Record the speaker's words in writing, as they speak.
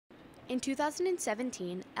In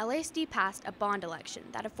 2017, LASD passed a bond election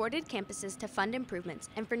that afforded campuses to fund improvements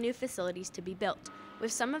and for new facilities to be built.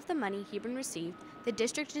 With some of the money Hebron received, the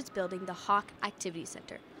district is building the Hawk Activity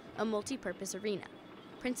Center, a multi-purpose arena.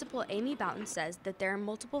 Principal Amy Boughton says that there are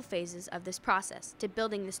multiple phases of this process to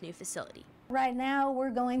building this new facility. Right now we're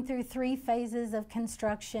going through 3 phases of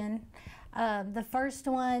construction. The first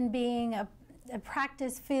one being a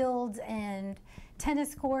practice fields and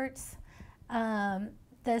tennis courts.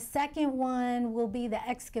 The second one will be the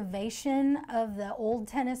excavation of the old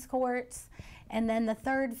tennis courts, and then the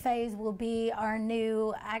third phase will be our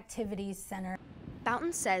new activities center.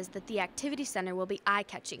 Boughton says that the activity center will be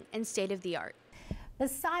eye-catching and state-of-the-art.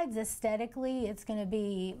 Besides aesthetically, it's going to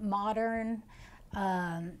be modern.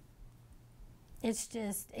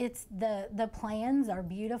 The plans are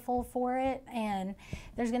beautiful for it, and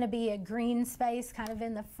there's going to be a green space kind of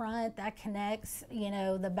in the front that connects,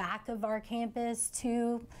 the back of our campus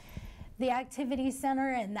to the activity center,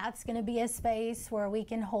 and that's going to be a space where we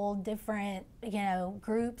can hold different,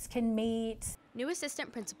 groups can meet. New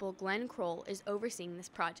Assistant Principal Glenn Kroll is overseeing this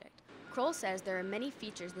project. Kroll says there are many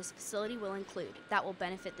features this facility will include that will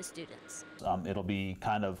benefit the students. It'll be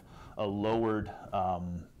kind of a lowered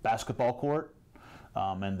basketball court.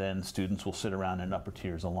 And then students will sit around in upper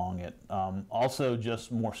tiers along it. Also, just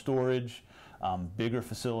more storage, bigger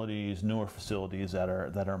facilities, newer facilities that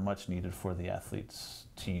are much needed for the athletes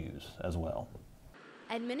to use as well.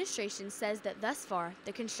 Administration says that thus far,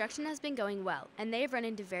 the construction has been going well, and they have run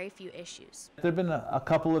into very few issues. There have been a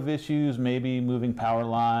couple of issues, maybe moving power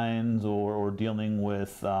lines or dealing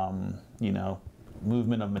with,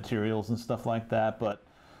 movement of materials and stuff like that. But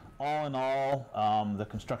all in all, the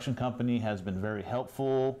construction company has been very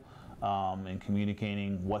helpful in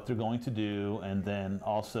communicating what they're going to do, and then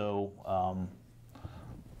also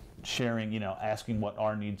sharing, asking what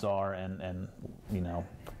our needs are, and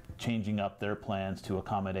changing up their plans to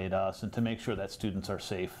accommodate us and to make sure that students are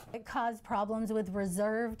safe. It caused problems with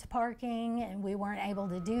reserved parking, and we weren't able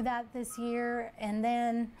to do that this year. And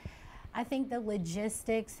then I think the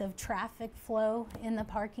logistics of traffic flow in the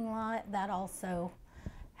parking lot, that also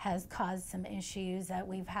has caused some issues that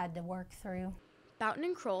we've had to work through. Boughton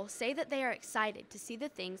and Kroll say that they are excited to see the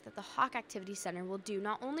things that the Hawk Activity Center will do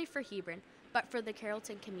not only for Hebron, but for the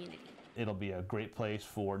Carrollton community. It'll be a great place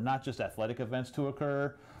for not just athletic events to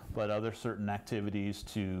occur, but other certain activities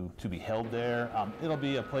to be held there. It'll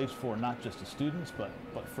be a place for not just the students, but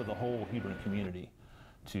for the whole Hebron community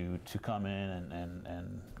to come in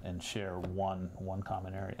and share one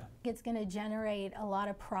common area. It's going to generate a lot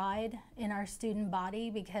of pride in our student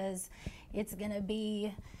body because it's going to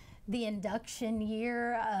be the induction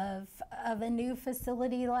year of a new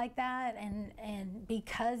facility like that, and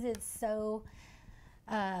because it's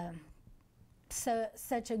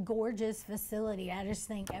such a gorgeous facility, I just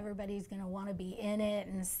think everybody's going to want to be in it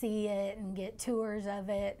and see it and get tours of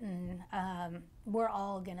it, and we're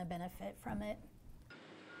all going to benefit from it.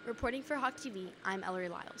 Reporting for Hawk TV, I'm Ellory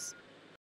Liles.